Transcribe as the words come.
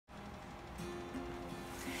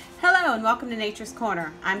Hello and welcome to Nature's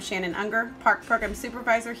Corner. I'm Shannon Unger, Park Program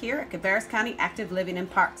Supervisor here at Cabarrus County Active Living and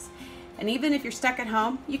Parks. And even if you're stuck at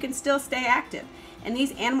home, you can still stay active, and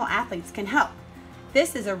these animal athletes can help.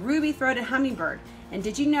 This is a ruby-throated hummingbird, and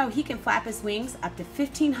did you know he can flap his wings up to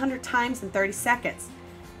 1,500 times in 30 seconds?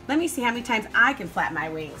 Let me see how many times I can flap my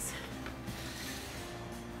wings.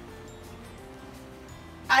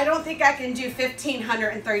 I don't think I can do 1,500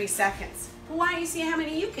 in 30 seconds. Well, why don't you see how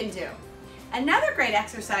many you can do? Another great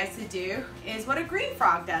exercise to do is what a green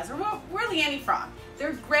frog does, or really any frog.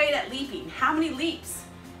 They're great at leaping. How many leaps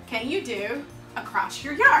can you do across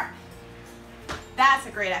your yard? That's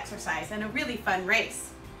a great exercise and a really fun race.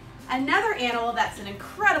 Another animal that's an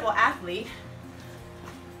incredible athlete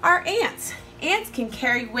are ants. Ants can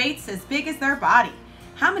carry weights as big as their body.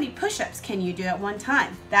 How many push-ups can you do at one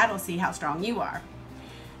time? That'll see how strong you are.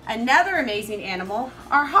 Another amazing animal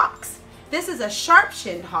are hawks. This is a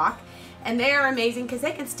sharp-shinned hawk, and they are amazing because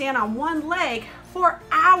they can stand on one leg for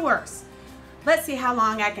hours. Let's see how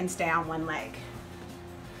long I can stay on one leg.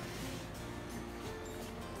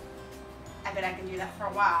 I bet I can do that for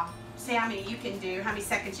a while. See how many you can do, how many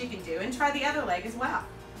seconds you can do, and try the other leg as well.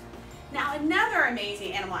 Now, another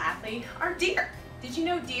amazing animal athlete are deer. Did you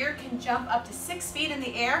know deer can jump up to 6 feet in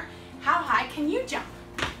the air? How high can you jump?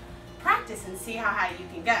 Practice and see how high you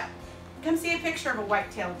can go. Come see a picture of a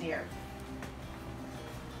white-tailed deer.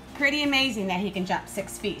 Pretty amazing that he can jump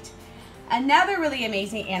 6 feet. Another really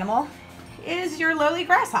amazing animal is your lowly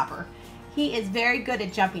grasshopper. He is very good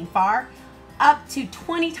at jumping far, up to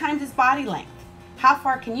 20 times his body length. How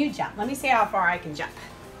far can you jump? Let me see how far I can jump.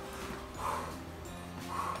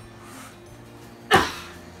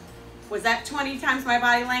 Was that 20 times my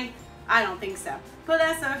body length? I don't think so, but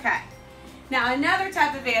that's okay. Now, another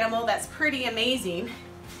type of animal that's pretty amazing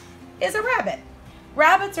is a rabbit.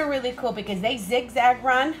 Rabbits are really cool because they zigzag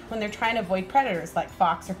run when they're trying to avoid predators like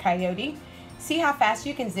fox or coyote. See how fast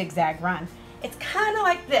you can zigzag run. It's kind of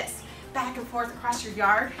like this, back and forth across your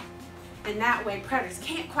yard, and that way predators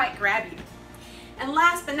can't quite grab you. And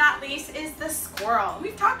last but not least is the squirrel.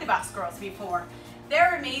 We've talked about squirrels before.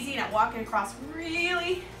 They're amazing at walking across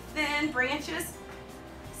really thin branches.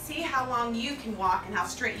 See how long you can walk and how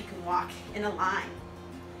straight you can walk in a line.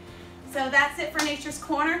 So that's it for Nature's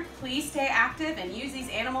Corner. Please stay active and use these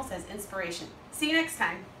animals as inspiration. See you next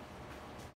time.